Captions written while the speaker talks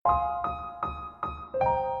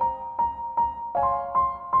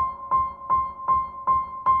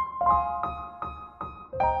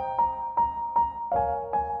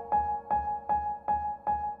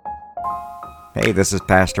Hey, this is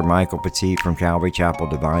Pastor Michael Petit from Calvary Chapel,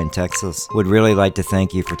 Divine, Texas. Would really like to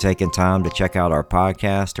thank you for taking time to check out our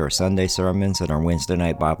podcast, our Sunday sermons, and our Wednesday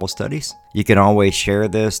night Bible studies. You can always share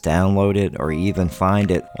this, download it, or even find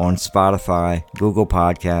it on Spotify, Google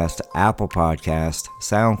Podcast, Apple Podcast,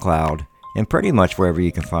 SoundCloud, and pretty much wherever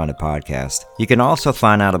you can find a podcast. You can also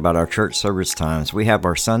find out about our church service times. We have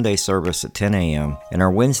our Sunday service at 10 a.m. and our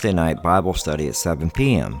Wednesday night Bible study at 7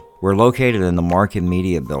 p.m. We're located in the Market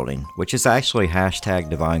Media Building, which is actually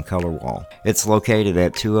 #Divine Color Wall. It's located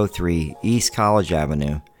at 203 East College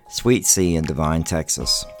Avenue, Suite C in Divine,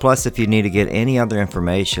 Texas. Plus, if you need to get any other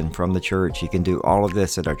information from the church, you can do all of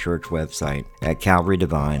this at our church website at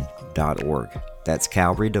calvarydivine.org. That's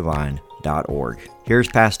calvarydivine.org. Here's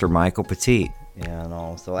Pastor Michael Petit.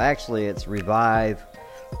 So actually it's revive,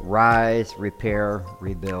 rise, repair,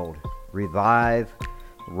 rebuild. Revive,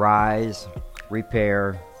 rise,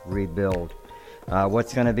 repair, rebuild.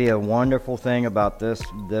 What's going to be a wonderful thing about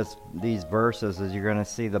these verses is you're going to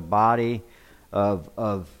see the body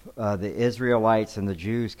of the Israelites and the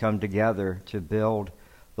Jews come together to build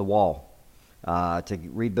the wall, to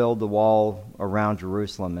rebuild the wall around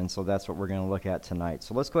Jerusalem. And so that's what we're going to look at tonight.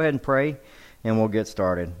 So let's go ahead and pray, and we'll get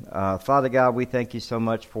started. Father God, we thank you so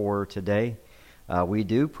much for today. We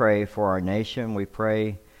do pray for our nation. We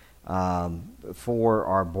pray for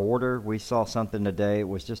our border. We saw something today. It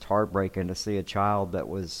was just heartbreaking to see a child that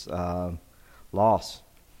was lost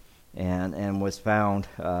and was found.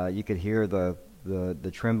 You could hear the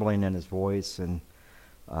trembling in his voice and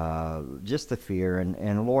just the fear.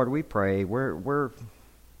 And Lord, we pray. We're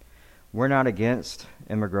not against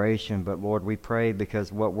immigration, but Lord, we pray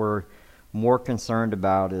because what we're more concerned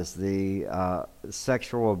about is the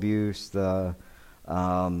sexual abuse, the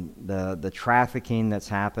trafficking that's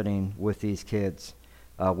happening with these kids,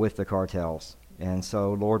 with the cartels. And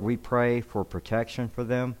so, Lord, we pray for protection for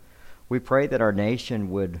them. We pray that our nation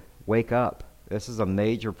would wake up. This is a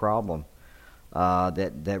major problem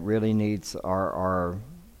that really needs our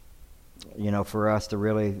for us to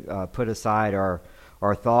really put aside our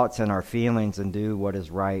thoughts and our feelings and do what is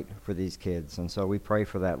right for these kids. And so we pray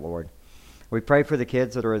for that, Lord. We pray for the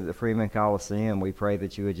kids that are at the Freeman Coliseum. We pray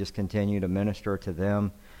that you would just continue to minister to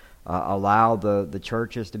them, allow the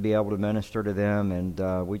churches to be able to minister to them,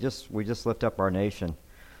 and we just lift up our nation.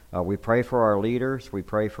 We pray for our leaders. We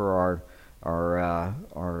pray for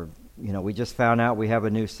our we just found out we have a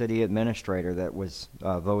new city administrator that was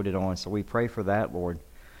voted on, so we pray for that, Lord,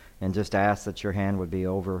 and just ask that your hand would be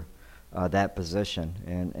over that position.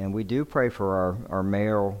 And we do pray for our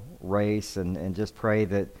mayoral race, and just pray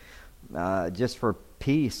that just for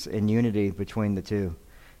peace and unity between the two,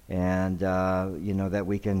 and that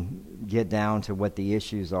we can get down to what the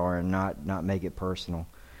issues are and not make it personal.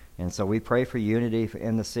 And so we pray for unity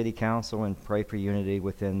in the city council and pray for unity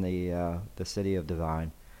within the city of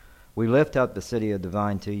Divine. We lift up the city of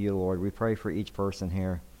Divine to you, Lord. We pray for each person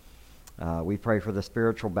here. We pray for the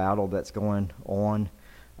spiritual battle that's going on.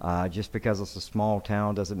 Just because it's a small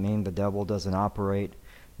town doesn't mean the devil doesn't operate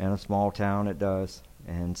in a small town. It does.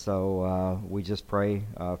 And so we just pray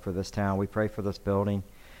for this town. We pray for this building.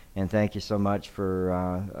 And thank you so much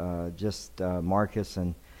for Marcus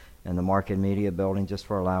and the Market Media Building, just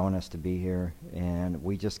for allowing us to be here. And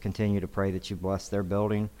we just continue to pray that you bless their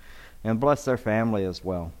building and bless their family as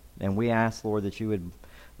well. And we ask, Lord, that you would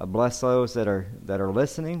bless those that are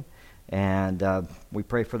listening. And we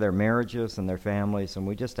pray for their marriages and their families. And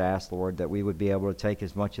we just ask, Lord, that we would be able to take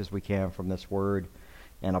as much as we can from this word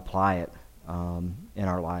and apply it in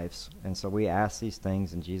our lives. And so we ask these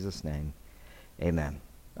things in Jesus' name. Amen.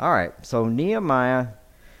 All right, so Nehemiah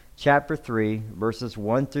chapter 3, verses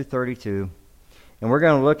 1 through 32. And we're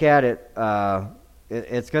going to look at it.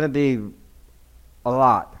 It's going to be a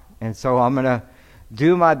lot. And so I'm going to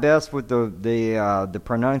do my best with the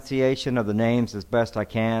pronunciation of the names as best I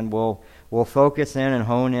can. We'll focus in and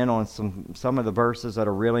hone in on some of the verses that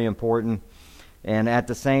are really important. And at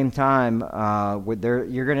the same time,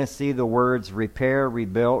 you're going to see the words repair,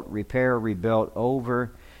 rebuilt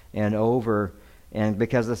over and over, and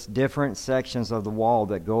because it's different sections of the wall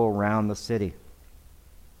that go around the city.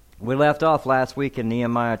 We left off last week in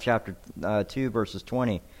Nehemiah chapter 2, verses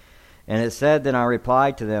 20. And it said, "Then I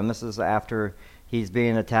replied to them," this is after he's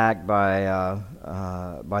being attacked by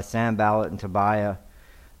Sanballat and Tobiah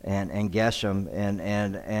and Geshem,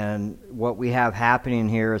 and what we have happening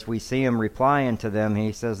here is we see him replying to them.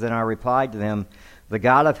 He says, "Then I replied to them, the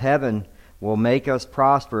God of heaven will make us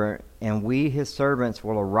prosper, and we his servants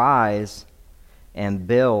will arise and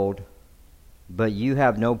build, but you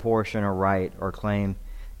have no portion or right or claim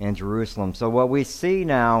in Jerusalem." So what we see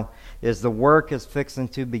now is the work is fixing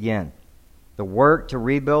to begin. The work to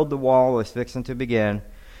rebuild the wall is fixing to begin.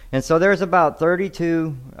 And so there's about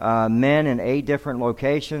 32 men in 8 different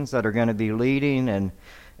locations that are going to be leading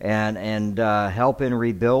and helping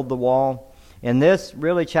rebuild the wall. And this,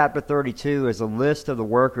 really, chapter 32 is a list of the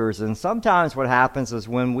workers. And sometimes what happens is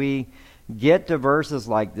when we get to verses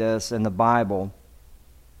like this in the Bible,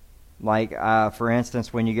 like, for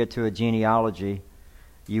instance, when you get to a genealogy,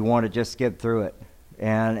 you want to just skip through it.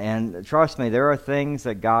 And trust me, there are things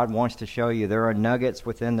that God wants to show you. There are nuggets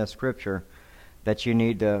within the Scripture that you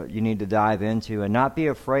need to dive into, and not be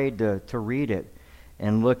afraid to read it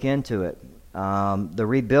and look into it. The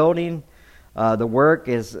rebuilding, the work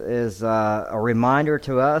is a reminder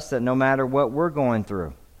to us that no matter what we're going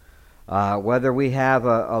through, whether we have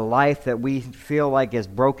a life that we feel like is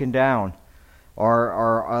broken down, or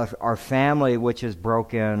our family which is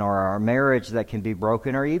broken, or our marriage that can be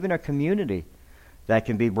broken, or even a community that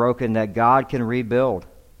can be broken, that God can rebuild.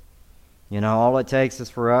 You know, all it takes is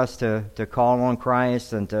for us to call on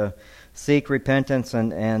Christ and to seek repentance,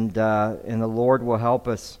 and the Lord will help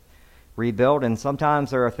us rebuild. And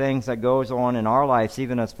sometimes there are things that goes on in our lives,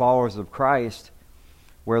 even as followers of Christ,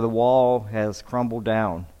 where the wall has crumbled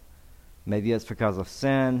down. Maybe it's because of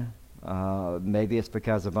sin. Maybe it's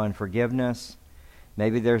because of unforgiveness.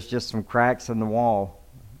 Maybe there's just some cracks in the wall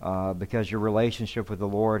because your relationship with the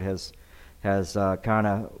Lord has kind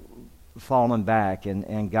of fallen back,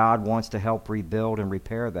 and God wants to help rebuild and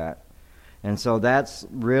repair that. And so that's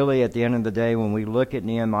really, at the end of the day, when we look at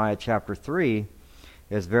Nehemiah chapter 3,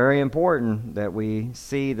 it's very important that we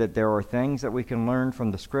see that there are things that we can learn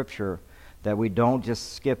from the Scripture, that we don't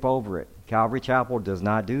just skip over it. Calvary Chapel does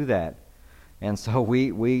not do that. And so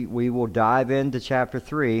we will dive into chapter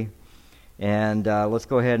 3, and let's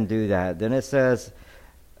go ahead and do that. Then it says,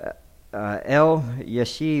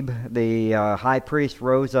 Eliashib, the high priest,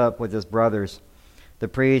 rose up with his brothers, the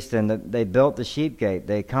priests, and they built the sheep gate.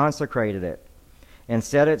 They consecrated it and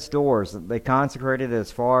set its doors. They consecrated it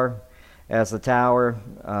as far as the tower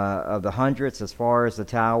of the hundreds, as far as the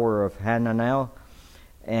tower of Hananel.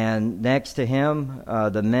 And next to him,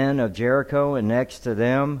 the men of Jericho, and next to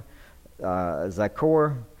them,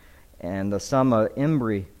 Zachor and the son of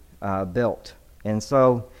Imri built. And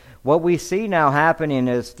so what we see now happening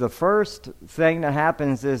is, the first thing that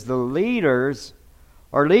happens is the leaders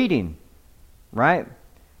are leading, right?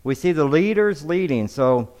 We see the leaders leading.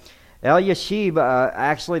 So Eliashib,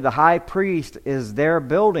 actually the high priest, is there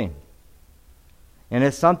building. And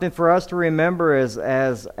it's something for us to remember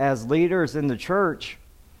as leaders in the church,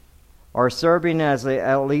 or serving as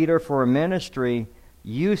a leader for a ministry.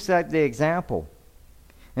 You set the example.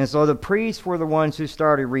 And so the priests were the ones who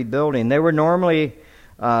started rebuilding. They were normally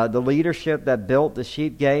the leadership that built the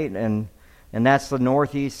sheep gate, and that's the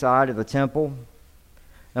northeast side of the temple.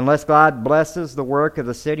 Unless God blesses the work of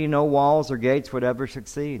the city, no walls or gates would ever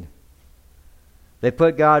succeed. They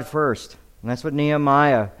put God first. And that's what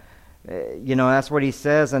Nehemiah, that's what he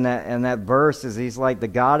says in that verse, is he's like, the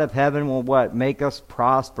God of heaven will what? Make us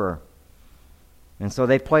prosper. And so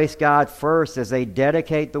they place God first as they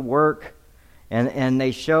dedicate the work, and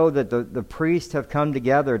they show that the priests have come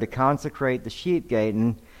together to consecrate the sheep gate.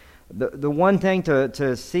 And the one thing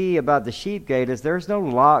to see about the sheep gate is there's no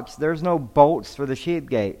locks, there's no bolts for the sheep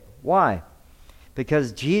gate. Why?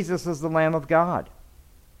 Because Jesus is the Lamb of God.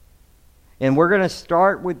 And we're going to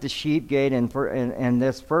start with the sheep gate in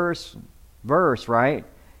this first verse, right?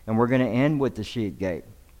 And we're going to end with the sheep gate.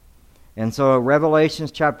 And so Revelation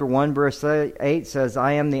chapter 1 verse 8 says,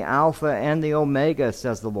 I am the Alpha and the Omega,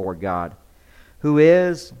 says the Lord God, who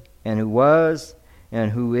is and who was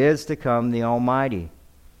and who is to come, the Almighty.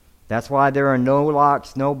 That's why there are no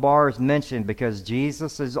locks, no bars mentioned, because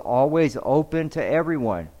Jesus is always open to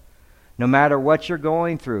everyone. No matter what you're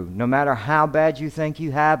going through, no matter how bad you think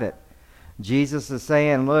you have it, Jesus is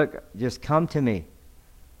saying, look, just come to me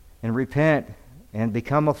and repent and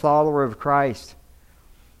become a follower of Christ.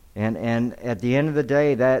 And at the end of the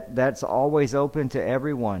day, that's always open to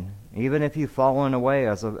everyone, even if you've fallen away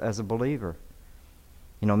as a believer.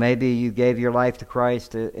 Maybe you gave your life to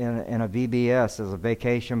Christ in a VBS, as a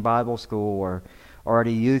vacation Bible school, or at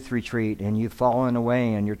a youth retreat, and you've fallen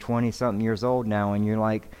away, and you're 20-something years old now, and you're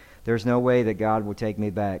like, there's no way that God will take me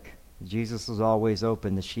back. Jesus is always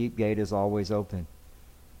open. The sheep gate is always open.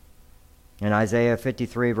 In Isaiah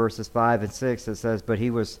 53, verses 5 and 6, it says, But he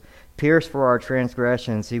was pierced for our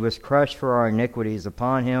transgressions, he was crushed for our iniquities.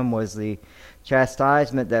 Upon him was the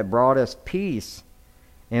chastisement that brought us peace,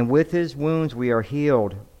 and with his wounds we are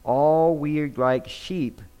healed. All we like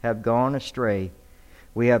sheep have gone astray.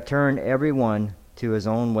 We have turned everyone to his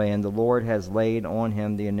own way, and the Lord has laid on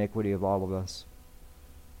him the iniquity of all of us.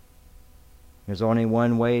 There's only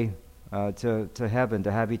one way to heaven,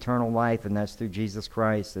 to have eternal life, and that's through Jesus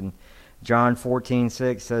Christ. And John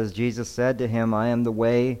 14:6 says, Jesus said to him, I am the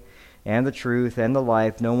way and the truth and the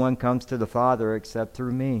life. No one comes to the Father except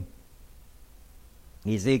through me.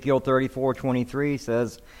 Ezekiel 34:23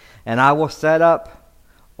 says, and I will set up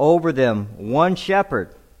over them one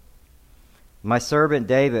shepherd, my servant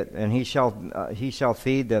David, and he shall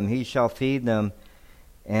feed them. He shall feed them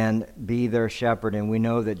and be their shepherd. And we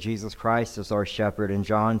know that Jesus Christ is our shepherd. In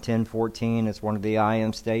John 10:14, it's one of the I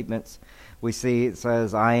am statements. We see it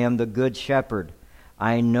says, I am the good shepherd.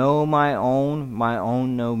 I know my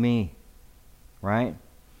own know me. Right?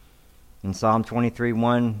 In Psalm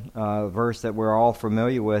 23:1, verse that we're all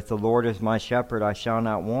familiar with, the Lord is my shepherd, I shall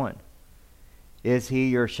not want. Is he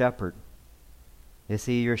your shepherd? Is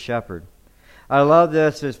he your shepherd? I love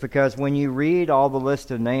this is because when you read all the list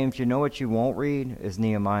of names, you know what you won't read is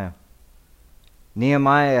Nehemiah.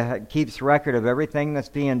 Nehemiah keeps record of everything that's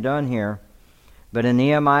being done here. But in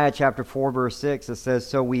Nehemiah chapter 4, verse 6, it says,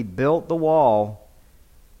 so we built the wall,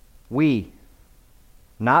 we,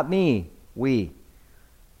 not me, we.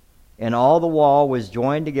 And all the wall was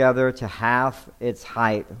joined together to half its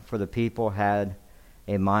height, for the people had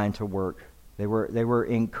a mind to work. They were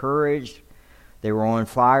encouraged. They were on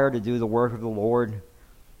fire to do the work of the Lord.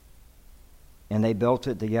 And they built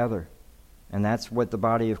it together. And that's what the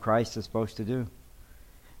body of Christ is supposed to do.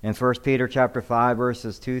 In 1 Peter chapter 5,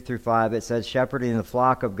 verses 2 through 5, it says, shepherding the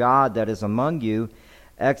flock of God that is among you,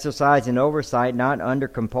 exercising oversight, not under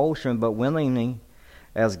compulsion, but willingly,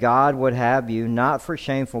 as God would have you, not for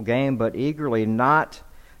shameful gain, but eagerly, not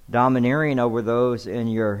domineering over those in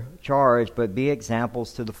your charge, but be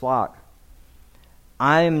examples to the flock.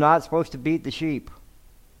 I am not supposed to beat the sheep.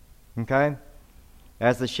 Okay?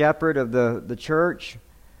 As the shepherd of the church,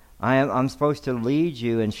 I'm supposed to lead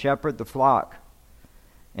you and shepherd the flock.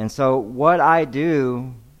 And so what I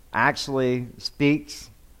do actually speaks.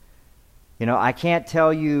 You know, I can't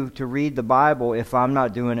tell you to read the Bible if I'm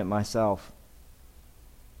not doing it myself.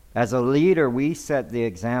 As a leader, we set the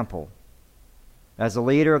example. As a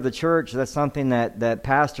leader of the church, that's something that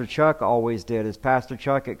Pastor Chuck always did. As Pastor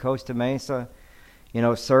Chuck at Costa Mesa, you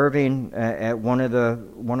know, serving at one of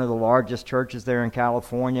the largest churches there in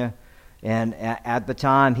California, and at the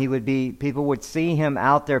time people would see him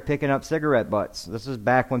out there picking up cigarette butts. This is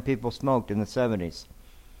back when people smoked in the 70s,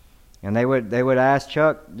 and they would ask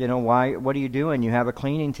Chuck, you know, what are you doing? You have a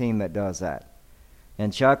cleaning team that does that.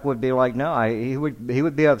 And Chuck would be like, no, he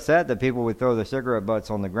would be upset that people would throw their cigarette butts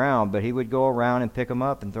on the ground, but he would go around and pick them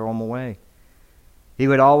up and throw them away. He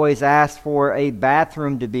would always ask for a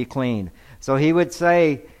bathroom to be cleaned. So he would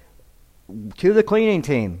say to the cleaning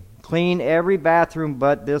team, clean every bathroom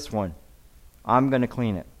but this one. I'm going to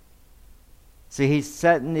clean it. See, he's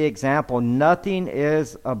setting the example. Nothing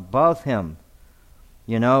is above him.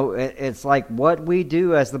 You know, it's like what we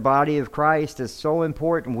do as the body of Christ is so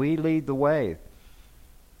important. We lead the way.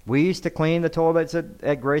 We used to clean the toilets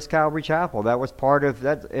at Grace Calvary Chapel. That was part of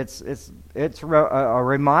that. It's a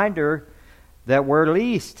reminder that we're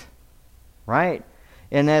least, right?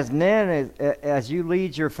 And as men, as you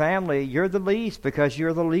lead your family, you're the least because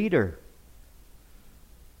you're the leader.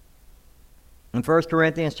 In 1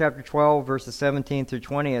 Corinthians chapter 12, verses 17 through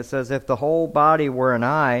 20, it says, if the whole body were an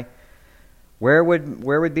eye, where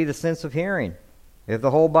would be the sense of hearing? If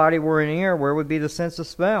the whole body were an ear, where would be the sense of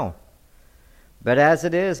smell? But as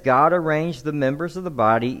it is, God arranged the members of the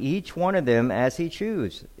body, each one of them as he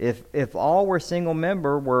chose. If all were single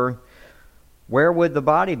member, where would the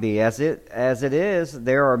body be? As it is,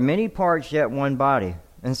 there are many parts yet one body.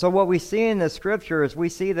 And so what we see in the scripture is we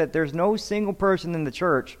see that there's no single person in the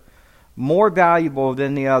church more valuable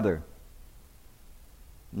than the other.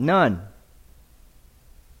 None.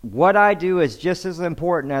 What I do is just as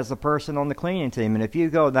important as the person on the cleaning team. And if you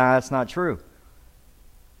go, nah, that's not true.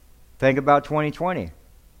 Think about 2020.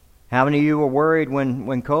 How many of you were worried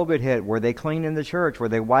when COVID hit? Were they cleaning the church? Were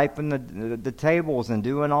they wiping the tables and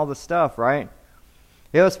doing all the stuff, right?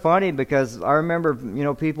 It was funny because I remember, you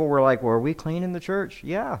know, people were like, well, are we cleaning the church?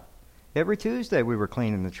 Yeah. Every Tuesday we were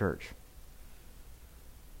cleaning the church.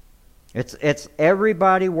 It's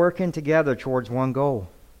everybody working together towards one goal.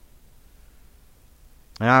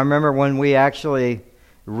 And I remember when we actually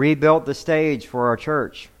rebuilt the stage for our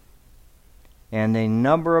church and the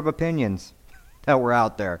number of opinions that were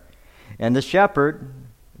out there. And the shepherd,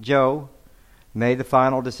 Joe, made the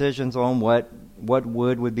final decisions on what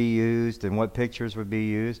wood would be used and what pictures would be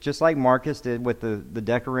used, just like Marcus did with the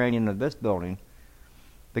decorating of this building,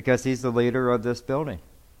 because he's the leader of this building.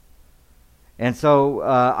 And so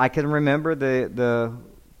I can remember the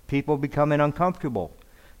people becoming uncomfortable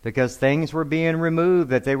because things were being removed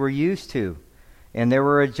that they were used to. And there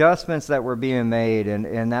were adjustments that were being made,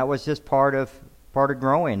 and that was just part of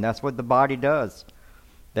growing. That's what the body does.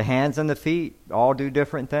 The hands and the feet all do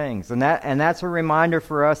different things. And that's a reminder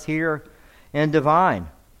for us here in Divine.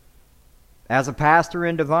 As a pastor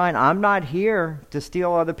in Divine, I'm not here to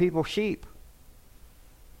steal other people's sheep.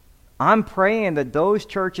 I'm praying that those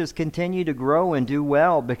churches continue to grow and do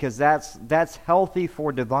well, because that's healthy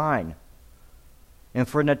for Divine, and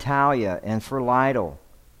for Natalia, and for Lytle,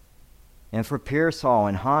 and for Pearsall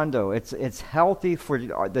and Hondo. It's healthy for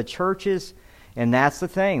the churches, and that's the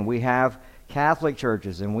thing. We have Catholic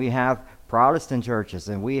churches, and we have Protestant churches,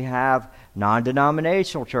 and we have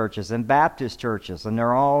non-denominational churches and Baptist churches, and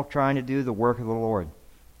they're all trying to do the work of the Lord.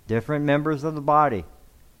 Different members of the body,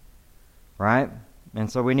 right? And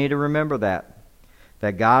so we need to remember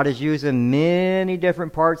that God is using many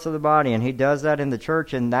different parts of the body, and He does that in the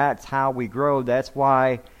church, and that's how we grow. That's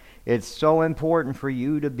why it's so important for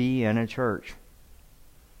you to be in a church,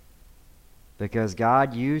 because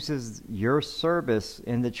God uses your service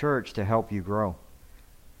in the church to help you grow.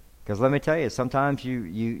 Because let me tell you, sometimes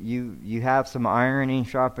you have some ironing,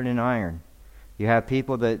 sharpening iron. You have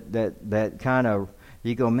people that kind of,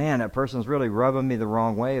 you go, man, that person's really rubbing me the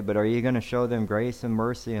wrong way, but are you going to show them grace and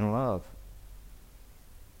mercy and love?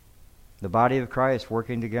 The body of Christ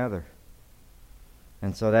working together.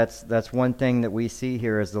 And so that's one thing that we see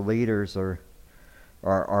here as the leaders are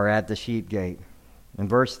at the sheep gate. In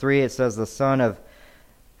verse 3 it says, the son of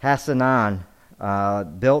Hassanan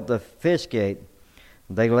built the fish gate.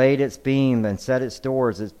 They laid its beam and set its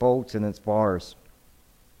doors, its bolts, and its bars.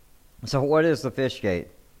 So what is the fish gate?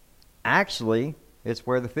 Actually, it's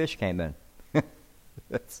where the fish came in.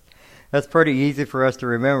 That's pretty easy for us to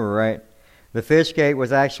remember, right? The fish gate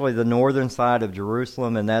was actually the northern side of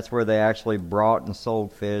Jerusalem, and that's where they actually brought and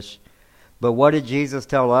sold fish. But what did Jesus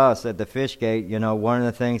tell us at the fish gate? One of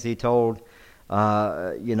the things He told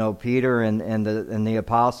Peter and the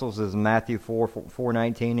apostles is Matthew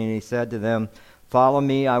 4:19, and He said to them, "Follow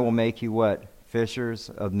me, I will make you" what? Fishers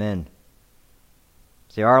of men.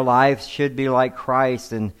 See, our lives should be like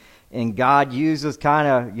Christ, and God uses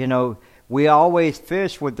we always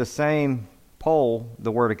fish with the same pole,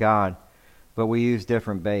 the Word of God, but we use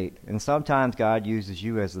different bait. And sometimes God uses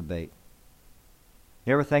you as the bait.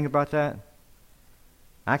 You ever think about that?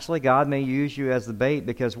 Actually, God may use you as the bait,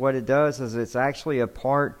 because what it does is it's actually a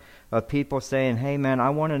part of people saying, hey man, I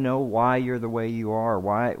want to know why you're the way you are,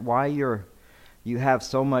 why you have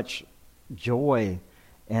so much joy,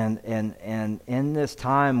 and in this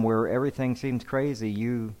time where everything seems crazy,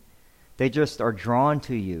 they just are drawn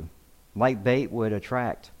to you like bait would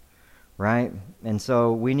attract, right? And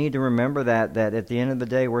so we need to remember that at the end of the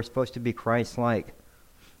day, we're supposed to be Christ-like.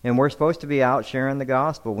 And we're supposed to be out sharing the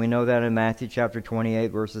gospel. We know that in Matthew chapter 28,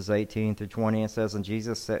 verses 18 through 20, it says, and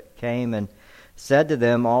Jesus came and said to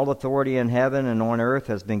them, all authority in heaven and on earth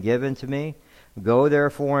has been given to me. Go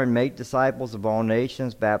therefore and make disciples of all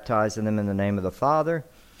nations, baptizing them in the name of the Father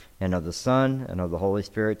and of the Son and of the Holy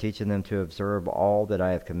Spirit, teaching them to observe all that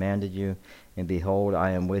I have commanded you. And behold,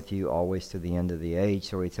 I am with you always to the end of the age.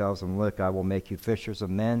 So He tells them, look, I will make you fishers of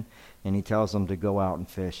men. And He tells them to go out and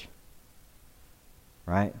fish.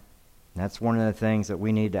 Right? That's one of the things that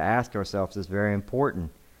we need to ask ourselves is very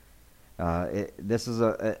important. This is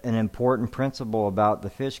an important principle about the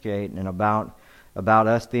fish gate and about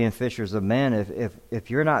us being fishers of men.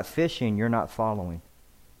 If you're not fishing, you're not following.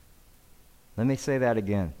 Let me say that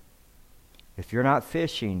again. If you're not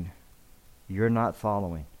fishing, you're not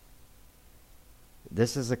following.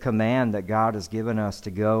 This is a command that God has given us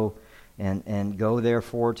to go and go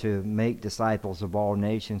therefore to make disciples of all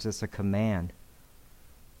nations. It's a command.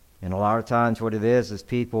 And a lot of times what it is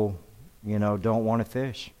people, don't want to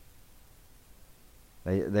fish.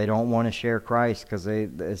 They don't want to share Christ because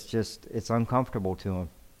it's uncomfortable to them.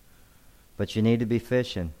 But you need to be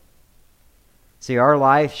fishing. See, our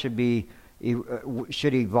life should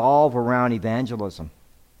evolve around evangelism,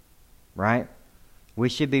 right? We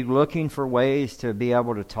should be looking for ways to be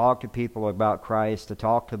able to talk to people about Christ, to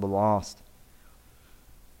talk to the lost,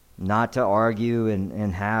 not to argue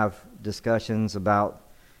and have discussions about.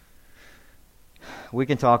 We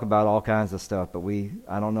can talk about all kinds of stuff, but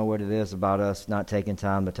I don't know what it is about us not taking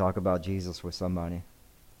time to talk about Jesus with somebody.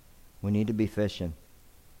 We need to be fishing.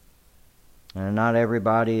 And not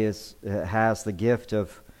everybody has the gift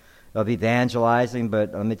of evangelizing,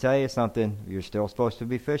 but let me tell you something, you're still supposed to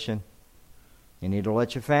be fishing. You need to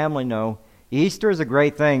let your family know. Easter is a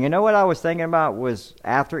great thing. You know what I was thinking about was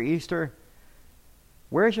after Easter?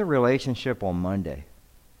 Where's your relationship on Monday?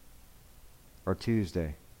 Or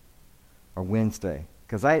Tuesday? Or Wednesday?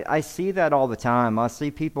 Because I see that all the time. I see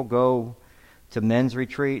people go to men's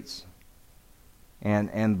retreats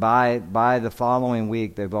And by the following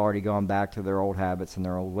week, they've already gone back to their old habits and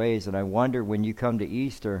their old ways. And I wonder, when you come to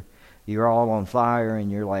Easter, you're all on fire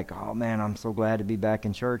and you're like, oh man, I'm so glad to be back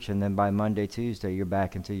in church. And then by Monday, Tuesday, you're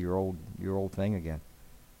back into your old thing again.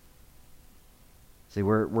 See,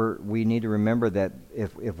 we need to remember that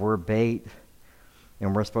if we're bait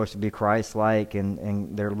and we're supposed to be Christ-like,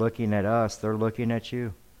 and they're looking at us, they're looking at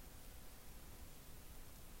you.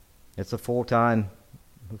 It's a full-time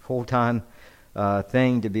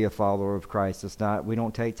thing to be a follower of Christ. It's not. We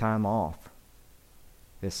don't take time off.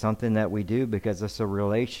 It's something that we do because it's a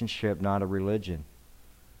relationship, not a religion.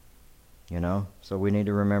 So we need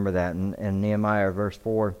to remember that. In Nehemiah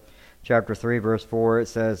chapter 3, verse 4, it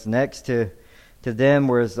says, next to them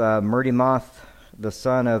was Merdemoth, the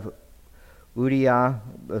son of Udiah,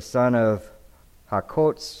 the son of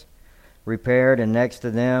Hakots, repaired, and next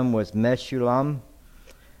to them was Meshullam,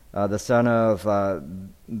 the son of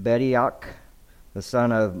Bediach, the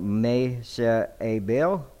son of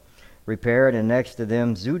Meshaabel, repaired, and next to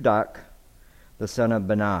them Zudak, the son of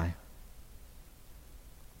Benai,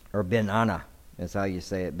 or Benana is how you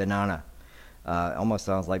say it, Benana. Almost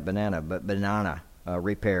sounds like banana, but Benana,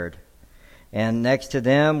 repaired. And next to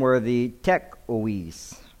them were the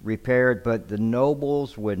Tekoes, repaired, but the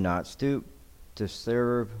nobles would not stoop to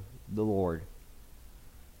serve the Lord.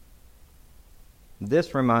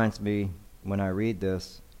 This reminds me, when I read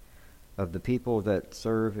this, of the people that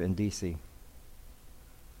serve in D.C.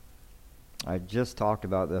 I just talked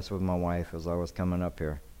about this with my wife as I was coming up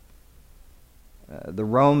here. The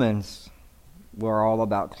Romans were all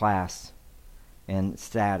about class and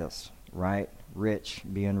status, right?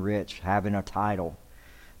 Being rich, having a title.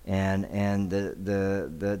 And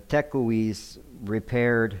the Tekoes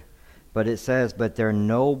repaired, but it says, but their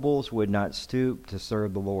nobles would not stoop to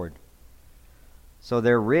serve the Lord. So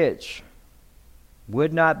their rich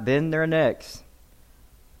would not bend their necks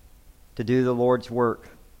to do the Lord's work.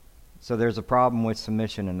 So there's a problem with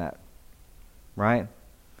submission in that, right?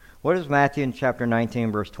 What does Matthew in chapter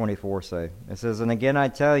 19, verse 24 say? It says, and again I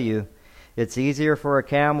tell you, it's easier for a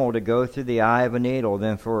camel to go through the eye of a needle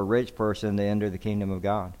than for a rich person to enter the kingdom of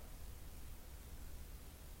God.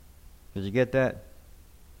 Did you get that?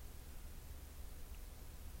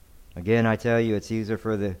 Again, I tell you, it's easier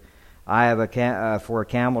for the eye of for a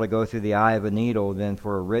camel to go through the eye of a needle than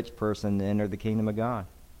for a rich person to enter the kingdom of God.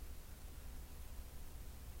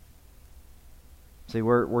 See,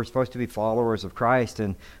 we're supposed to be followers of Christ,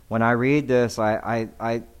 and when I read this,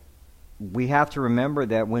 we have to remember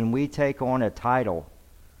that when we take on a title,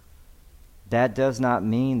 that does not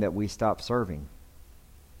mean that we stop serving.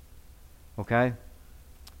 Okay?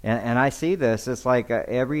 And I see this. It's like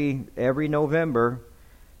every November,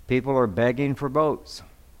 people are begging for votes.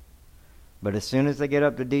 But as soon as they get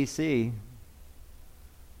up to D.C.,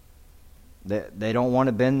 they don't want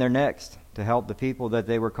to bend their necks to help the people that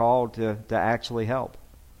they were called to actually help.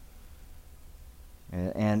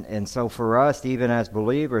 And so for us, even as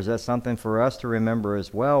believers, that's something for us to remember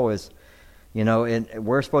as well, is,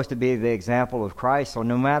 we're supposed to be the example of Christ. So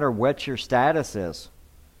no matter what your status is,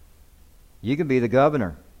 you can be the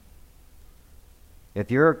governor. If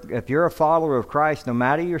you're a follower of Christ, no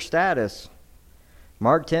matter your status,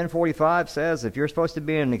 Mark 10:45 says, if you're supposed to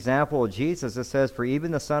be an example of Jesus, it says, for even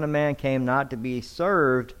the Son of Man came not to be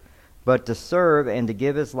served, but to serve and to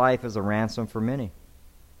give his life as a ransom for many.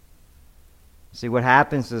 See, what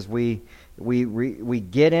happens is we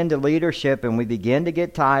get into leadership and we begin to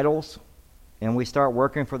get titles, and we start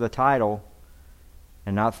working for the title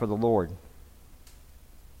and not for the Lord.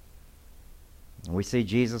 And we see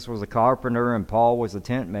Jesus was a carpenter and Paul was a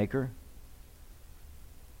tent maker.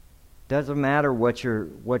 Doesn't matter what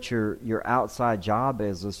your outside job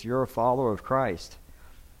is. If you're a follower of Christ,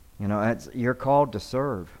 you're called to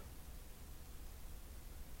serve.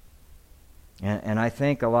 And I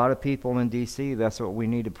think a lot of people in D.C., that's what we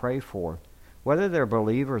need to pray for. Whether they're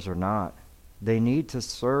believers or not, they need to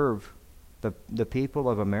serve the people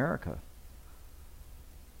of America.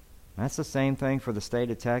 That's the same thing for the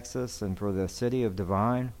state of Texas and for the city of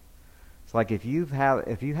Divine. It's like if you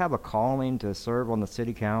have a calling to serve on the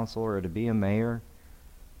city council or to be a mayor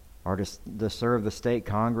or to serve the state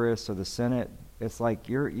Congress or the Senate, it's like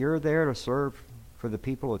you're there to serve for the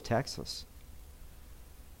people of Texas,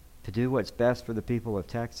 to do what's best for the people of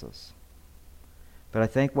Texas. But I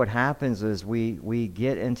think what happens is we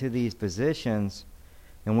get into these positions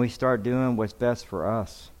and we start doing what's best for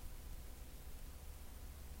us.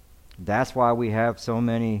 That's why we have so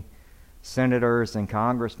many senators and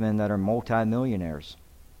congressmen that are multimillionaires.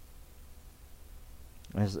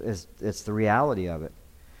 It's the reality of it.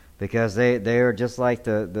 because they are just like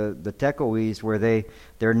the Tekoes, where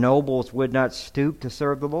their nobles would not stoop to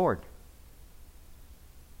serve the Lord.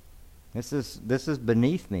 This is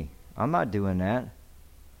beneath me. I'm not doing that,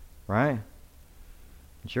 right?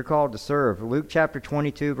 But you're called to serve. Luke chapter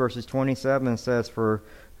 22 verses 27 says, "For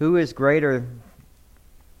who is greater,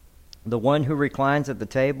 the one who reclines at the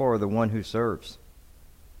table or the one who serves?"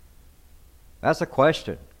 That's a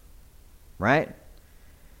question, right?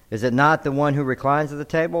 Is it not the one who reclines at the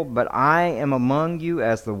table? But I am among you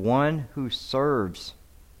as the one who serves.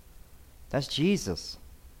 That's Jesus,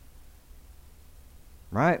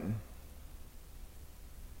 right?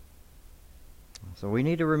 So we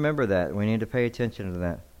need to remember that. We need to pay attention to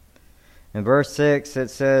that. In verse 6, it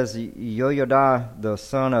says, Yoyada, the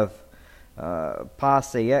son of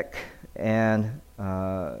Paseek, and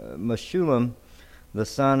Meshullam, the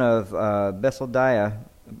son of Besodiah,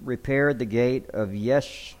 repaired the gate of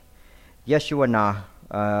Yeshuanah,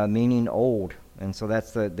 meaning old. And so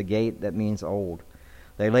that's the gate that means old.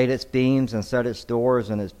 They laid its beams and set its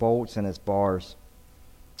doors and its bolts and its bars.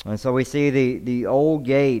 And so we see the old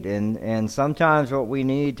gate, and sometimes what we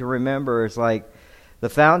need to remember is like the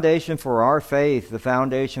foundation for our faith, the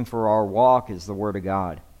foundation for our walk is the Word of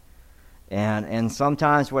God. And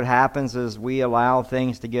sometimes what happens is we allow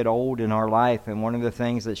things to get old in our life, and one of the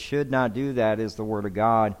things that should not do that is the Word of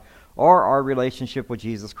God or our relationship with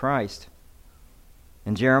Jesus Christ.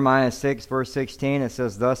 In Jeremiah 6 verse 16 it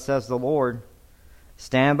says, "Thus says the Lord,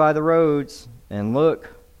 stand by the roads and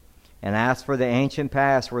look, and ask for the ancient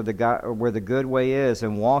paths where the good way is,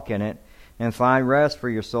 and walk in it, and find rest for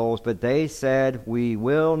your souls. But they said, we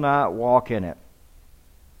will not walk in it."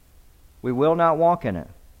 We will not walk in it.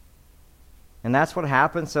 And that's what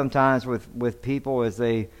happens sometimes with people as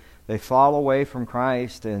they fall away from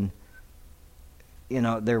Christ, and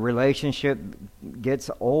their relationship gets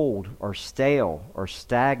old or stale or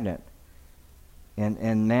stagnant.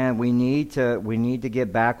 And man, we need to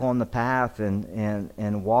get back on the path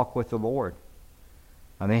and walk with the Lord.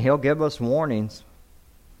 I mean, He'll give us warnings,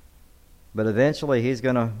 but eventually He's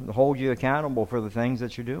going to hold you accountable for the things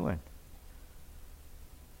that you're doing.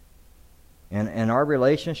 And our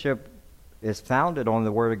relationship is founded on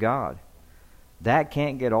the Word of God. That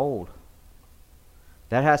can't get old.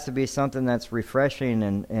 That has to be something that's refreshing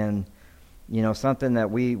and something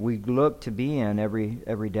that we look to be in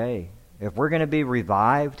every day. If we're going to be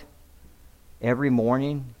revived every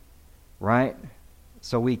morning, right,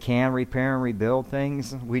 so we can repair and rebuild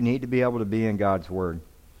things, we need to be able to be in God's Word.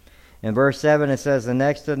 In verse 7 it says, "The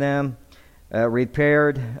next of them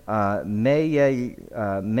repaired Meye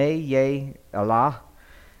Allah,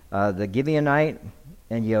 the Gibeonite,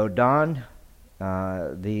 and Yodan,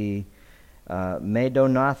 the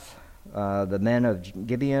Medonath, the men of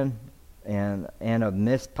Gibeon, and of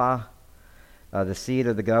Mizpah, the seat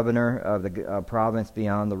of the governor of the province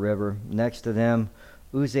beyond the river. Next to them,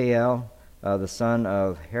 Uzziel, the son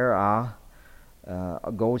of Herah,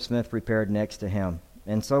 a goldsmith, repaired next to him."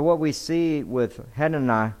 And so what we see with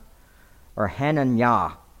Hananiah, well,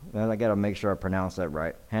 I got to make sure I pronounce that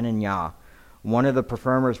right, Hananiah, one of the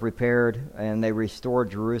performers repaired, and they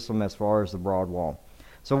restored Jerusalem as far as the broad wall.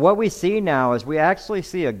 So what we see now is we actually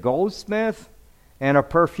see a goldsmith and a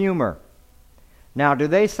perfumer. Now, do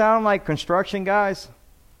they sound like construction guys?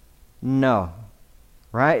 No.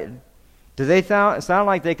 Right? Do they sound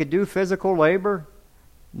like they could do physical labor?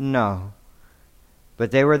 No.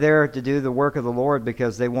 But they were there to do the work of the Lord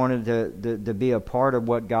because they wanted to be a part of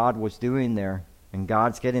what God was doing there. And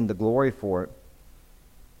God's getting the glory for it.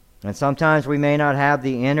 And sometimes we may not have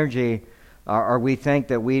the energy, or we think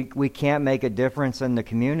that we can't make a difference in the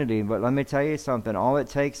community. But let me tell you something. All it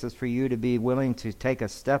takes is for you to be willing to take a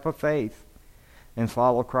step of faith and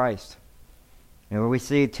follow Christ. And we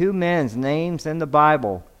see two men's names in the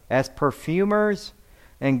Bible as perfumers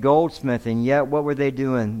and goldsmiths, and yet what were they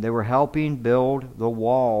doing? They were helping build the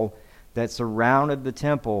wall that surrounded the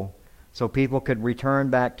temple so people could return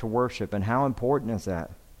back to worship. And how important is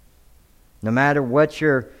that? No matter what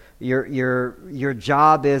your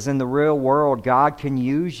job is in the real world, God can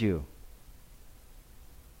use you.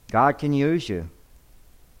 God can use you.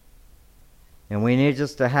 And we need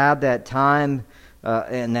just to have that time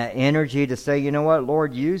and that energy to say, you know what,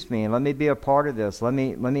 Lord, use me and let me be a part of this. Let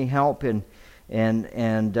me help and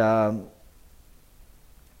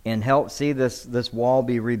help see this wall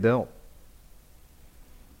be rebuilt.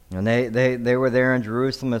 And they were there in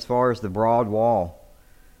Jerusalem as far as the broad wall,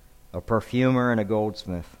 a perfumer and a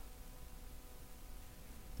goldsmith.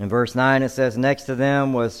 In verse 9 it says, "Next to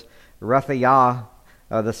them was Rephaiah,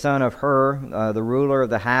 the son of Hur, the ruler of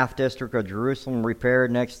the half district of Jerusalem,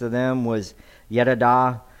 repaired. Next to them was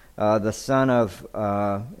Yedidah, the son of,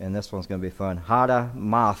 and this one's going to be fun,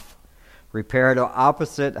 Hadamath, repaired an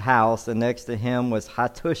opposite house, and next to him was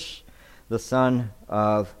Hattush, the son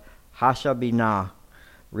of Hashabinah,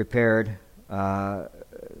 repaired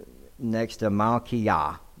next to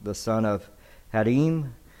Malchijah, the son of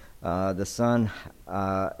Harim, the son,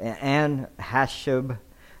 and Hashub,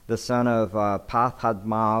 the son of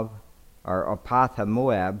Pathmoab, or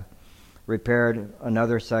Pathmoab, repaired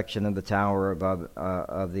another section of the tower above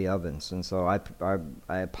of the ovens. And so I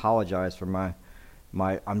apologize for my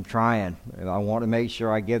I'm trying. I want to make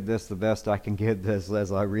sure I give this the best I can give this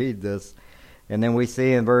as I read this. And then we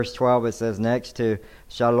see in verse 12 it says, next to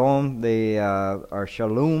Shalom, the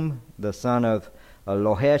son of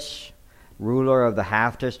Lohesh, ruler of the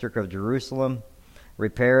half district of Jerusalem,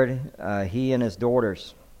 repaired he and his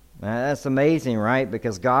daughters. Now, that's amazing, right?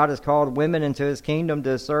 Because God has called women into his kingdom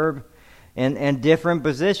to serve in different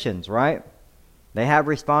positions, right? They have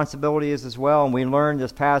responsibilities as well. And we learned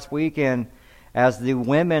this past weekend, as the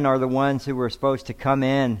women are the ones who were supposed to come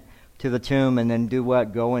in to the tomb and then do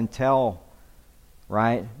what? Go and tell,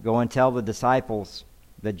 right? Go and tell the disciples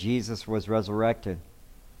that Jesus was resurrected.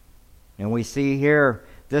 And we see here,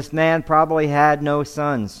 this man probably had no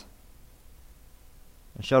sons.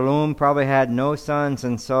 Shalom probably had no sons,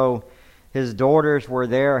 and so his daughters were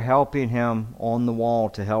there helping him on the wall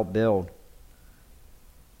to help build.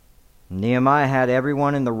 Nehemiah had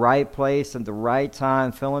everyone in the right place at the right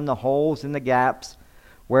time, filling the holes in the gaps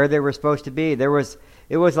where they were supposed to be. It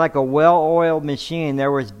was like a well-oiled machine.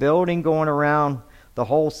 There was building going around the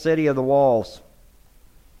whole city of the walls.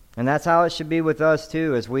 And that's how it should be with us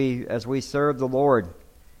too, as we serve the Lord.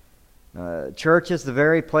 Church is the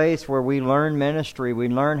very place where we learn ministry. We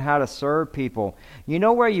learn how to serve people. You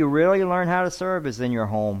know where you really learn how to serve is in your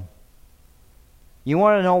home. You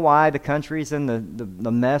want to know why the country's in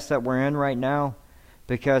the mess that we're in right now?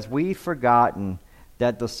 Because we've forgotten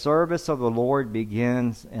that the service of the Lord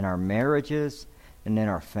begins in our marriages and in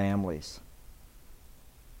our families.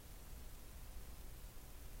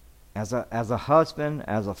 As a husband,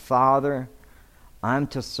 as a father, I'm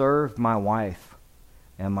to serve my wife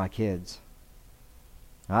and my kids.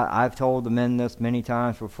 I've told the men this many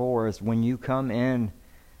times before, is when you come in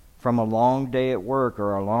from a long day at work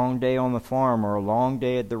or a long day on the farm or a long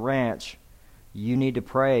day at the ranch, you need to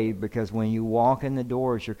pray, because when you walk in the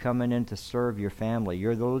doors, you're coming in to serve your family.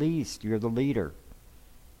 You're the least, you're the leader.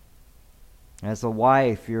 As a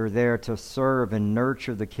wife, you're there to serve and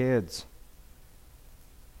nurture the kids.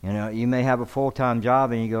 You know, you may have a full-time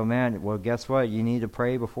job and you go, man, well, guess what? You need to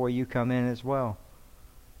pray before you come in as well.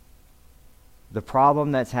 The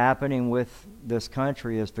problem that's happening with this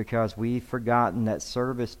country is because we've forgotten that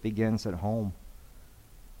service begins at home.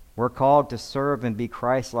 We're called to serve and be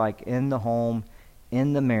Christ-like in the home,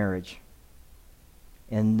 in the marriage,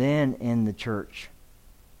 and then in the church.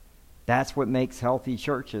 That's what makes healthy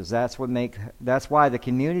churches. That's why the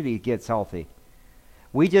community gets healthy.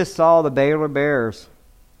 We just saw the Baylor Bears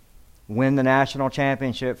win the national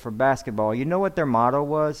championship for basketball. You know what their motto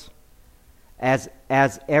was? As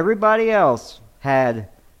everybody else had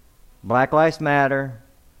Black Lives Matter,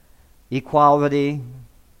 equality,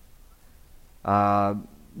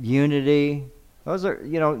 unity. Those are,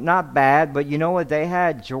 not bad, but you know what? They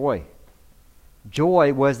had joy.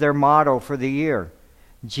 Joy was their motto for the year.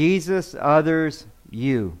 Jesus, others,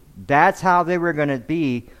 you. That's how they were going to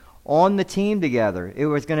be on the team together. It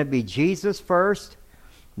was going to be Jesus first,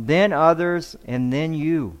 then others, and then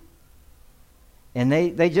you. And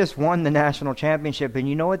they just won the national championship. And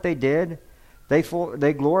you know what they did?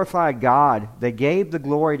 They glorified God. They gave the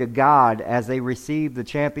glory to God as they received the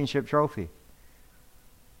championship trophy.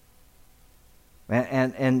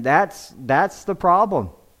 And that's the problem.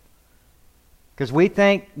 Because we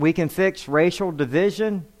think we can fix racial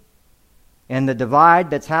division and the divide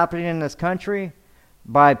that's happening in this country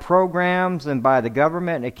by programs and by the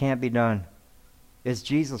government. It can't be done. It's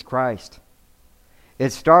Jesus Christ.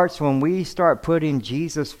 It starts when we start putting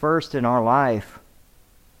Jesus first in our life,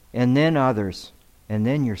 and then others, and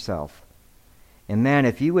then yourself. And man,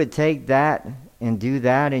 if you would take that and do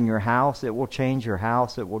that in your house, it will change your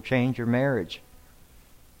house. It will change your marriage.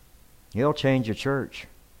 It'll change your church.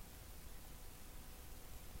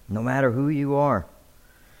 No matter who you are.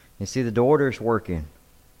 You see the daughters working.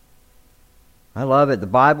 I love it. The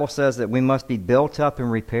Bible says that we must be built up and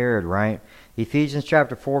repaired, right? Ephesians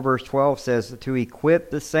chapter 4 verse 12 says to equip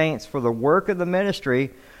the saints for the work of the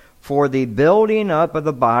ministry, for the building up of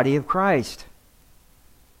the body of Christ.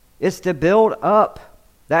 It's to build up.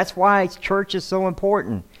 That's why church is so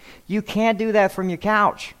important. You can't do that from your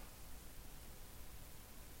couch.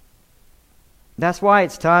 That's why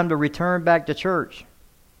it's time to return back to church.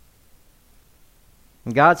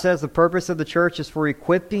 And God says the purpose of the church is for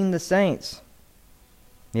equipping the saints.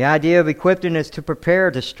 The idea of equipping is to prepare,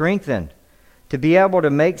 to strengthen, to be able to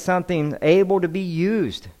make something able to be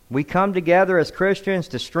used. We come together as Christians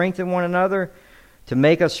to strengthen one another, to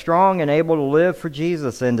make us strong and able to live for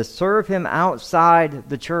Jesus and to serve Him outside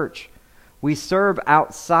the church. We serve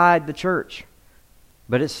outside the church,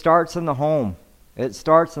 but it starts in the home. It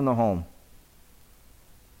starts in the home.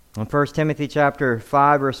 In 1 Timothy chapter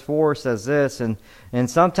 5, verse 4 says this, and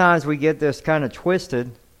sometimes we get this kind of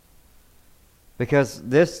twisted, because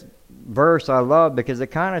this verse I love because it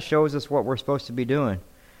kind of shows us what we're supposed to be doing,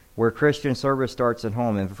 where Christian service starts at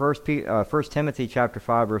home. In 1 Timothy chapter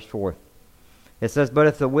 5, verse 4, it says, "But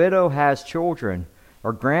if the widow has children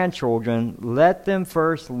or grandchildren, let them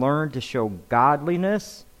first learn to show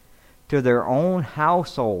godliness to their own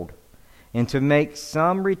household, and to make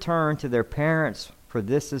some return to their parents, for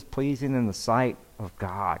this is pleasing in the sight of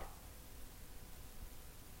God."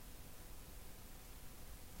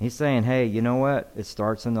 He's saying, hey, you know what? It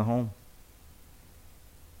starts in the home.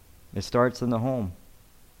 It starts in the home.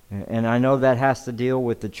 And I know that has to deal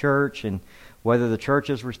with the church and whether the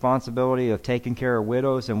church's responsibility of taking care of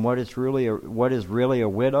widows and what is really a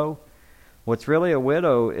widow. What's really a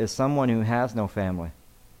widow is someone who has no family.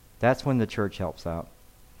 That's when the church helps out.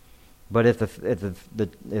 But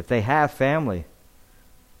if they have family,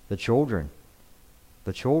 the children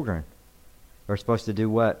are supposed to do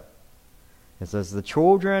what? It says the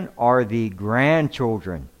children are the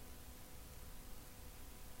grandchildren.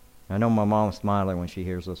 I know my mom's smiling when she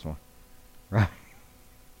hears this one. Right?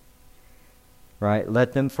 Right?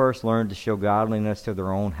 Let them first learn to show godliness to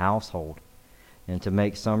their own household and to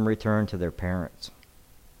make some return to their parents.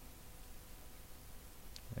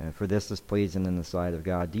 And for this is pleasing in the sight of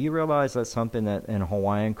God. Do you realize that's something that in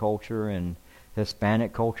Hawaiian culture and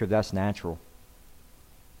Hispanic culture, that's natural?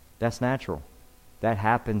 That's natural. That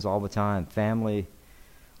happens all the time. Family,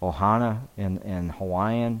 ohana and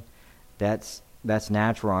Hawaiian, that's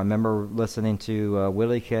natural. I remember listening to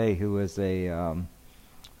Willie Kay, who was a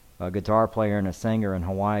guitar player and a singer in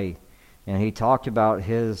Hawaii, and he talked about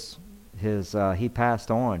his he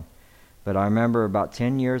passed on. But I remember about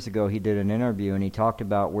 10 years ago he did an interview and he talked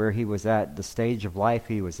about where he was at, the stage of life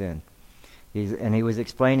he was in. He was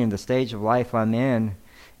explaining the stage of life I'm in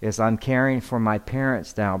is I'm caring for my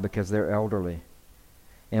parents now because they're elderly.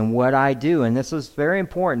 And what I do, and this is very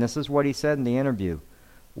important, this is what he said in the interview,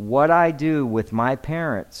 what I do with my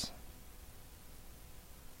parents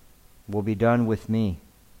will be done with me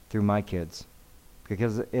through my kids.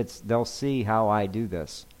 Because they'll see how I do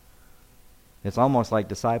this. It's almost like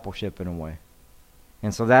discipleship in a way.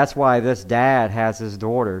 And so that's why this dad has his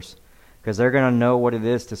daughters, because they're going to know what it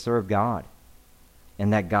is to serve God.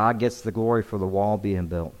 And that God gets the glory for the wall being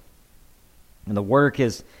built. And the work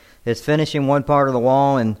is finishing one part of the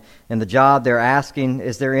wall, and the job they're asking,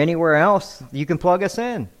 is there anywhere else you can plug us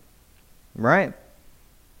in? Right?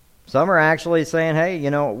 Some are actually saying, hey,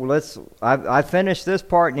 I finished this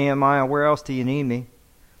part, Nehemiah, where else do you need me?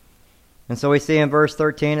 And so we see in verse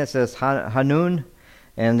 13 it says, Hanun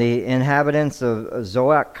and the inhabitants of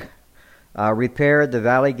Zoach repaired the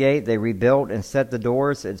valley gate. They rebuilt and set the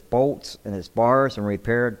doors, its bolts, and its bars, and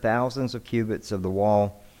repaired thousands of cubits of the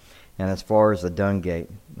wall, and as far as the dung gate.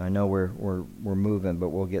 I know we're moving, but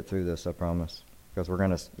we'll get through this, I promise, because we're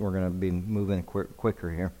gonna be moving quicker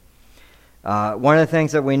here. One of the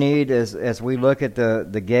things that we need is, as we look at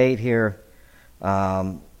the gate here,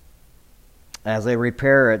 as they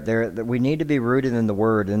repair it, we need to be rooted in the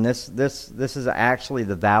Word, and this is actually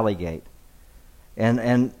the valley gate.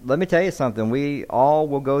 And let me tell you something: we all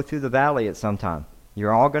will go through the valley at some time.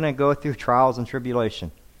 You're all going to go through trials and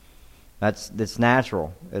tribulation. That's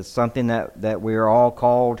natural. It's something that we are all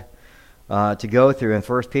called to go through. In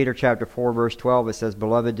 1 Peter chapter 4, verse 12, it says,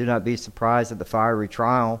 "Beloved, do not be surprised at the fiery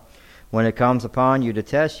trial when it comes upon you to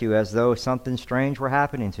test you, as though something strange were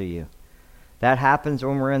happening to you." That happens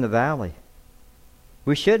when we're in the valley.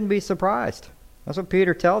 We shouldn't be surprised. That's what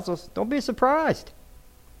Peter tells us. Don't be surprised.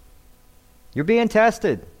 You're being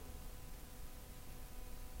tested.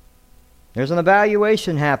 There's an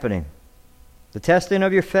evaluation happening. The testing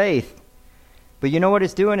of your faith. But you know what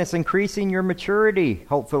it's doing? It's increasing your maturity,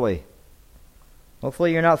 hopefully.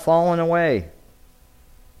 Hopefully you're not falling away.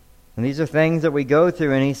 And these are things that we go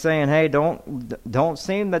through, and he's saying, hey, don't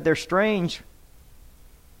seem that they're strange.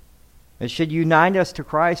 It should unite us to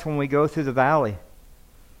Christ when we go through the valley.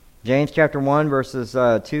 James chapter 1, verses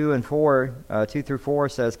 2 through 4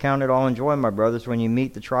 says, "Count it all joy, my brothers, when you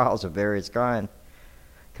meet the trials of various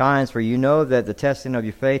kinds, for you know that the testing of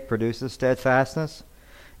your faith produces steadfastness.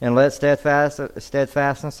 And let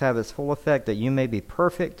steadfastness have its full effect, that you may be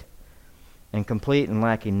perfect and complete and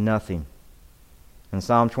lacking nothing. In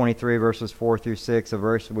Psalm 23, verses 4 through 6, a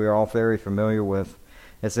verse we are all very familiar with,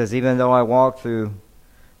 it says, "Even though I walk through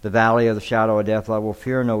the valley of the shadow of death, I will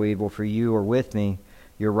fear no evil, for you are with me.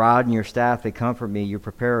 Your rod and your staff, they comfort me. You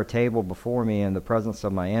prepare a table before me in the presence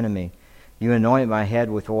of my enemy. You anoint my head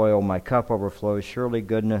with oil, my cup overflows. Surely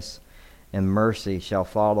goodness and mercy shall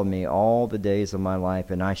follow me all the days of my life,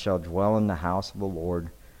 and I shall dwell in the house of the Lord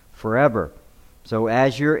forever." So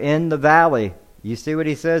as you're in the valley, you see what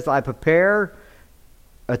he says? I prepare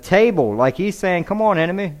a table. Like he's saying, come on,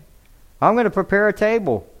 enemy. I'm going to prepare a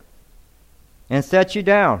table and set you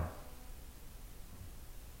down.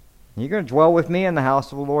 You're going to dwell with me in the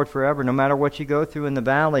house of the Lord forever. No matter what you go through in the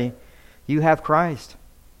valley, you have Christ.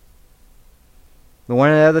 But one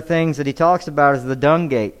of the other things that he talks about is the dung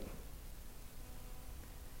gate.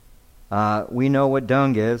 We know what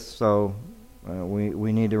dung is, so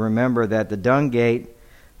we need to remember that the dung gate,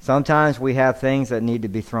 sometimes we have things that need to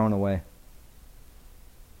be thrown away.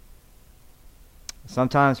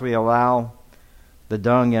 Sometimes we allow the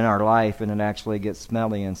dung in our life and it actually gets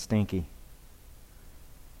smelly and stinky.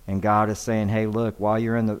 And God is saying, hey, look, while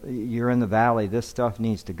you're in the valley, this stuff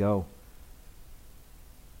needs to go.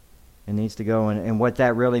 It needs to go. And what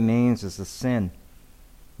that really means is the sin.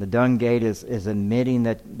 The dung gate is admitting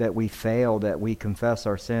that we fail, that we confess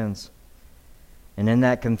our sins. And in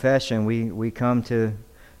that confession, we come to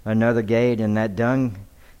another gate, and that dung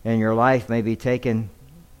in your life may be taking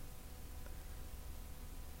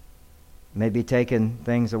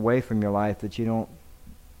things away from your life that you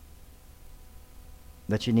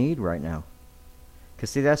need right now. Because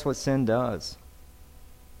see, that's what sin does.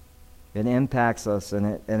 It impacts us,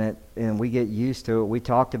 and we get used to it. We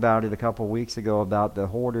talked about it a couple of weeks ago about the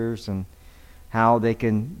hoarders and how they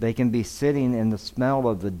can be sitting in the smell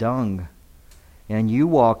of the dung, and you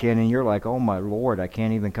walk in and you're like, oh my Lord, I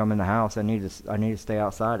can't even come in the house. I need to stay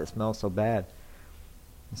outside. It smells so bad.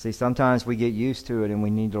 See, sometimes we get used to it and we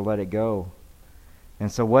need to let it go.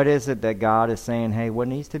 And so what is it that God is saying, hey, what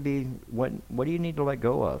do you need to let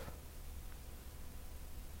go of?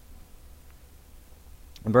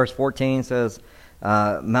 In verse 14 says,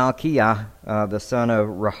 Malchiah, the son of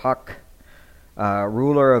Rahak,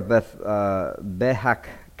 ruler of Behak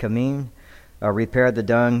Kamim, repaired the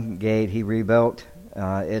dung gate. He rebuilt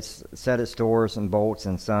set its doors and bolts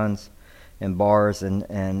and sons and bars, and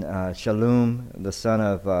Shallum, the son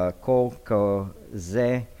of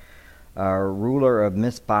Kolkozeh, ruler of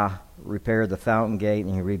Mizpah, repaired the fountain gate,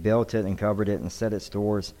 and he rebuilt it and covered it and set its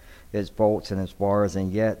doors, its bolts and its bars,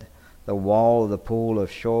 and yet the wall of the pool of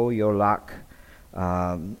Shoyolak,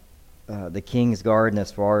 the king's garden,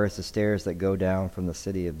 as far as the stairs that go down from the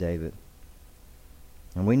city of David.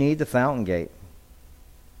 And we need the fountain gate.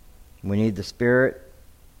 We need the Spirit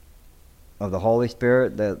of the Holy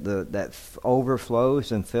Spirit that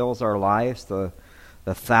overflows and fills our lives, the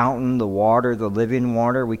fountain, the water, the living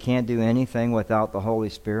water. We can't do anything without the Holy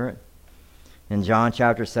Spirit. In John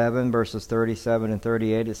chapter 7, verses 37 and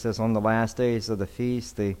 38, it says, on the last days of the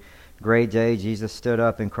feast, the great day, Jesus stood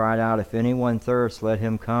up and cried out, if anyone thirsts, let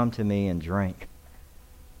him come to me and drink.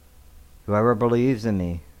 Whoever believes in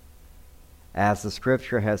me, as the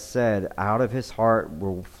Scripture has said, out of his heart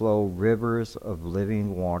will flow rivers of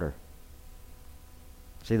living water.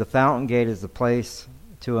 See, the fountain gate is the place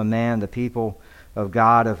to a man, the people of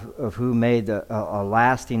God, of who made a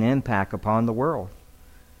lasting impact upon the world.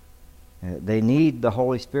 They need the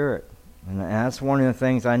Holy Spirit. And that's one of the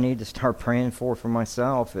things I need to start praying for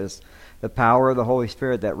myself, is the power of the Holy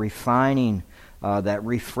Spirit, that refining, that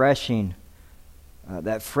refreshing,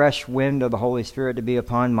 that fresh wind of the Holy Spirit to be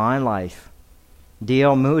upon my life.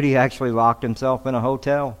 D.L. Moody actually locked himself in a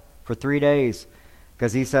hotel for 3 days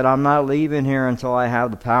because he said, I'm not leaving here until I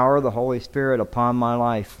have the power of the Holy Spirit upon my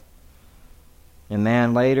life. And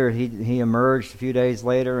man, later, he emerged a few days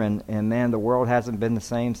later, and man, the world hasn't been the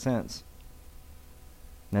same since.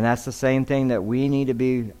 And that's the same thing that we need to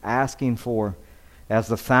be asking for as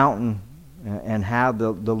the fountain, and have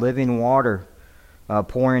the living water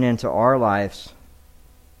pouring into our lives.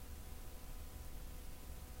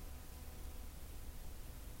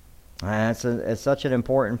 And it's such an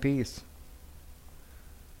important piece.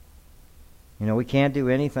 You know, we can't do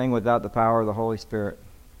anything without the power of the Holy Spirit.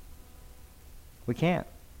 We can't.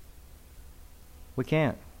 We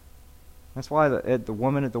can't. That's why the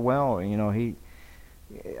woman at the well, you know,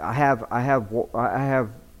 I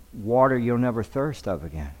have water you'll never thirst of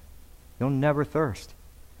again. You'll never thirst.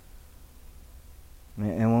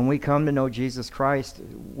 And when we come to know Jesus Christ,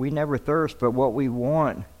 we never thirst, but what we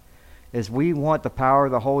want is we want the power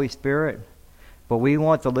of the Holy Spirit, but we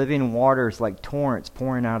want the living waters like torrents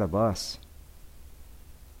pouring out of us.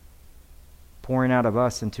 pouring out of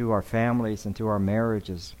us into our families, into our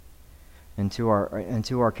marriages, into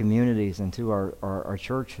our communities, into our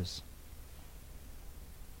churches.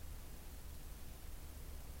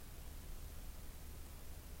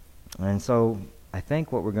 And so I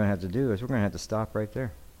think what we're going to have to do is we're going to have to stop right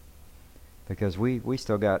there, because we're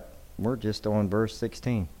just on verse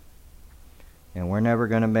 16, and we're never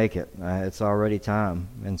going to make it. It's already time.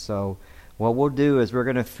 And so what we'll do is we're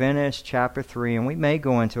going to finish chapter 3, and we may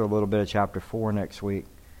go into a little bit of chapter 4 next week.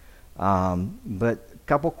 But a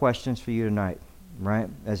couple questions for you tonight, right?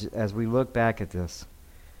 As we look back at this,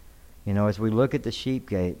 as we look at the sheep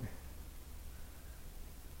gate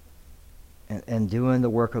and doing the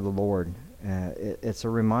work of the Lord, it's a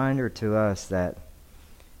reminder to us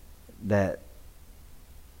that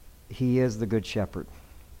He is the Good Shepherd.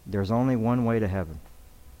 There's only one way to heaven.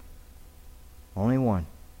 Only one.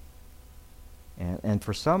 And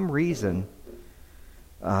for some reason,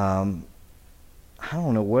 I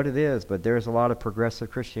don't know what it is, but there's a lot of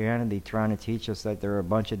progressive Christianity trying to teach us that there are a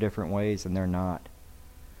bunch of different ways, and they're not.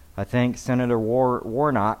 I think Senator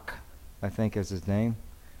Warnock, I think is his name,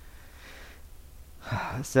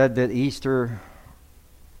 said that Easter,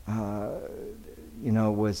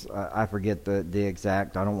 was, I forget the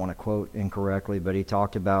exact, I don't want to quote incorrectly, but he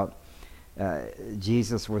talked about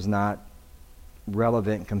Jesus was not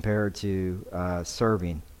relevant compared to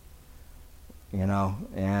serving,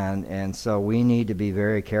 and so we need to be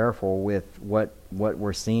very careful with what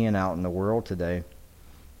we're seeing out in the world today.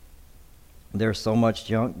 There's so much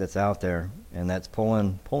junk that's out there, and that's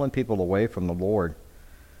pulling people away from the Lord.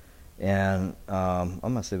 And I'm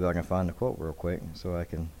going to see if I can find the quote real quick so I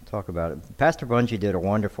can talk about it. Pastor Bungie did a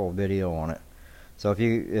wonderful video on it. So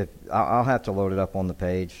if I'll have to load it up on the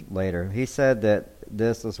page later. He said that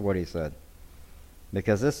this is what he said,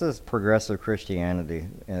 because this is progressive Christianity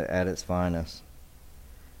at its finest.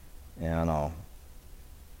 And let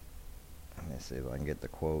me see if I can get the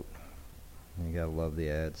quote. You got to love the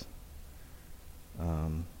ads.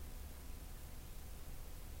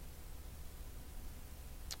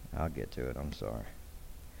 I'll get to it, I'm sorry.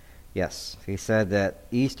 Yes, he said that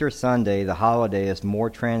Easter Sunday, the holiday, is more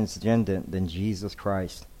transcendent than Jesus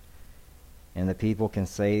Christ, and the people can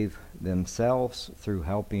save themselves through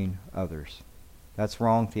helping others. That's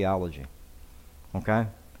wrong theology. Okay?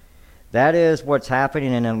 That is what's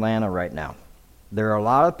happening in Atlanta right now. There are a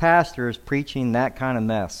lot of pastors preaching that kind of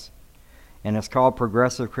mess, and it's called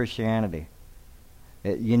progressive Christianity.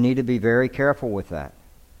 You need to be very careful with that,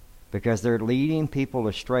 because they're leading people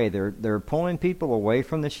astray. They're pulling people away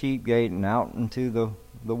from the sheep gate and out into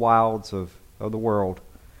the wilds of the world,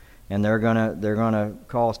 and they're gonna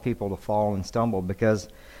cause people to fall and stumble, because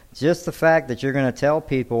just the fact that you're going to tell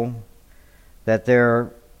people that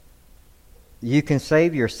you can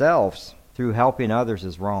save yourselves through helping others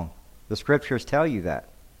is wrong. The scriptures tell you that.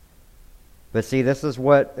 But see,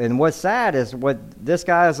 what's sad is what this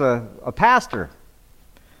guy is a pastor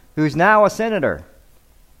who's now a senator.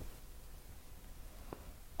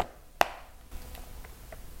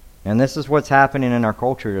 And this is what's happening in our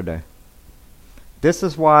culture today. This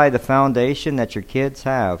is why the foundation that your kids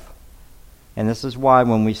have, and this is why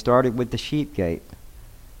when we started with the sheep gate,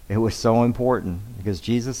 it was so important, because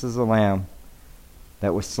Jesus is the lamb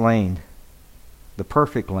that was slain, the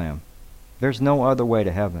perfect lamb. There's no other way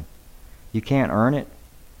to heaven. You can't earn it.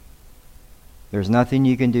 There's nothing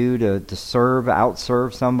you can do to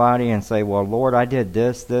outserve somebody and say, well, Lord, I did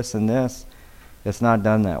this, this, and this. It's not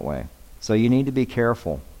done that way. So you need to be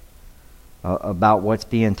careful about what's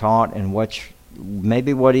being taught and what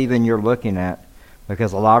even you're looking at,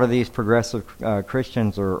 because a lot of these progressive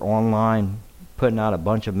Christians are online putting out a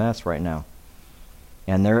bunch of mess right now,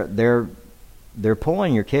 and they're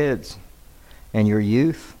pulling your kids and your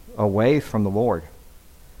youth away from the Lord.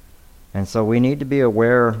 And so we need to be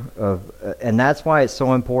aware of, and that's why it's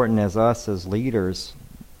so important as leaders,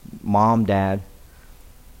 mom, dad,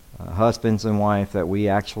 husbands and wife, that we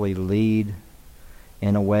actually lead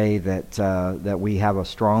in a way that we have a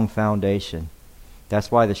strong foundation. That's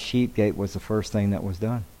why the sheep gate was the first thing that was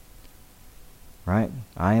done. Right?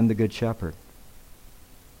 I am the good shepherd.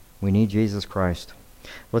 We need Jesus Christ.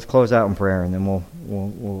 Let's close out in prayer, and then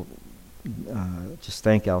we'll just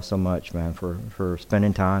thank y'all so much, man, for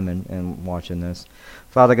spending time and watching this.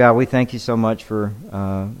 Father God, we thank you so much for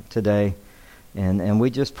today, and we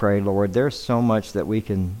just pray, Lord, there's so much that we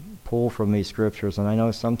can pull from these scriptures, and I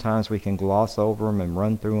know sometimes we can gloss over them and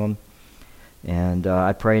run through them, and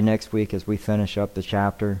I pray next week as we finish up the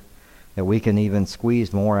chapter that we can even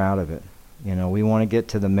squeeze more out of it. We want to get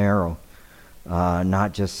to the marrow,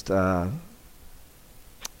 not just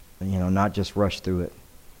rush through it.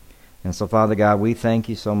 And so, Father God, we thank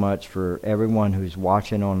you so much for everyone who's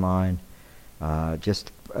watching online.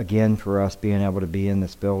 Just, again, for us being able to be in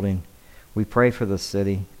this building. We pray for the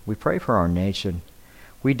city. We pray for our nation.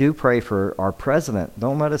 We do pray for our president.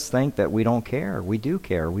 Don't let us think that we don't care. We do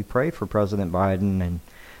care. We pray for President Biden,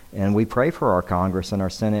 and we pray for our Congress and our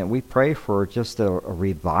Senate. We pray for just a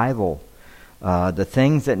revival. The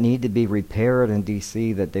things that need to be repaired in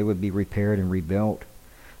D.C., that they would be repaired and rebuilt,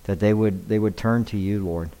 that they would turn to you,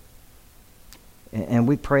 Lord. And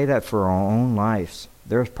we pray that for our own lives.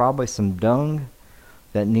 There's probably some dung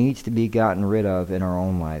that needs to be gotten rid of in our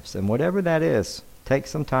own lives. And whatever that is, take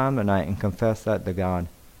some time tonight and confess that to God.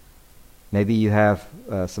 Maybe you have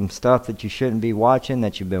some stuff that you shouldn't be watching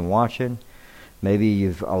that you've been watching. Maybe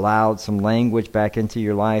you've allowed some language back into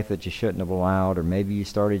your life that you shouldn't have allowed. Or maybe you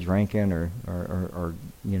started drinking or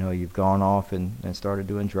you've gone off and started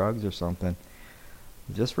doing drugs or something.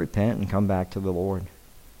 Just repent and come back to the Lord.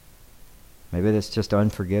 Maybe it's just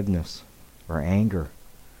unforgiveness or anger.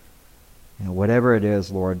 Whatever it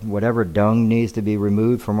is, Lord, whatever dung needs to be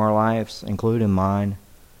removed from our lives, including mine,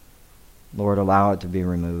 Lord, allow it to be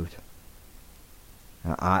removed.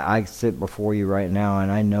 I sit before you right now,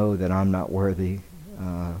 and I know that I'm not worthy.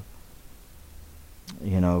 I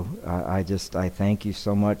thank you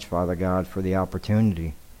so much, Father God, for the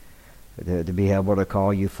opportunity to be able to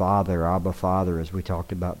call you Father, Abba Father, as we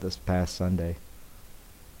talked about this past Sunday.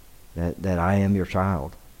 That I am your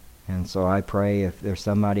child. And so I pray if there's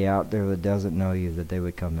somebody out there that doesn't know you, that they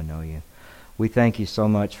would come to know you. We thank you so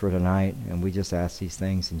much for tonight, and we just ask these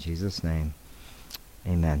things in Jesus' name.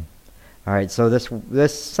 Amen. All right, so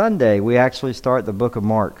this Sunday, we actually start the book of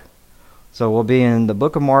Mark. So we'll be in the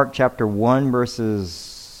book of Mark, chapter 1,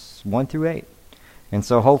 verses 1 through 8. And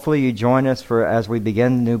so hopefully you join us as we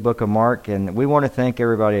begin the new book of Mark. And we want to thank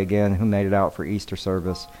everybody again who made it out for Easter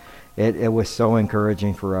service. It was so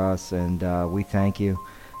encouraging for us, and we thank you.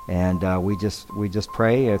 And we just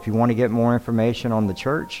pray. If you want to get more information on the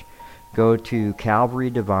church, go to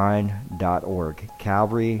calvarydivine.org.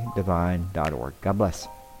 calvarydivine.org. God bless.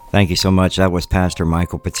 Thank you so much. That was Pastor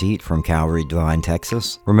Michael Petit from Calvary Divine,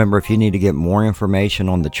 Texas. Remember, if you need to get more information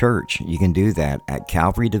on the church, you can do that at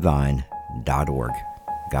calvarydivine.org.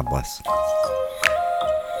 God bless.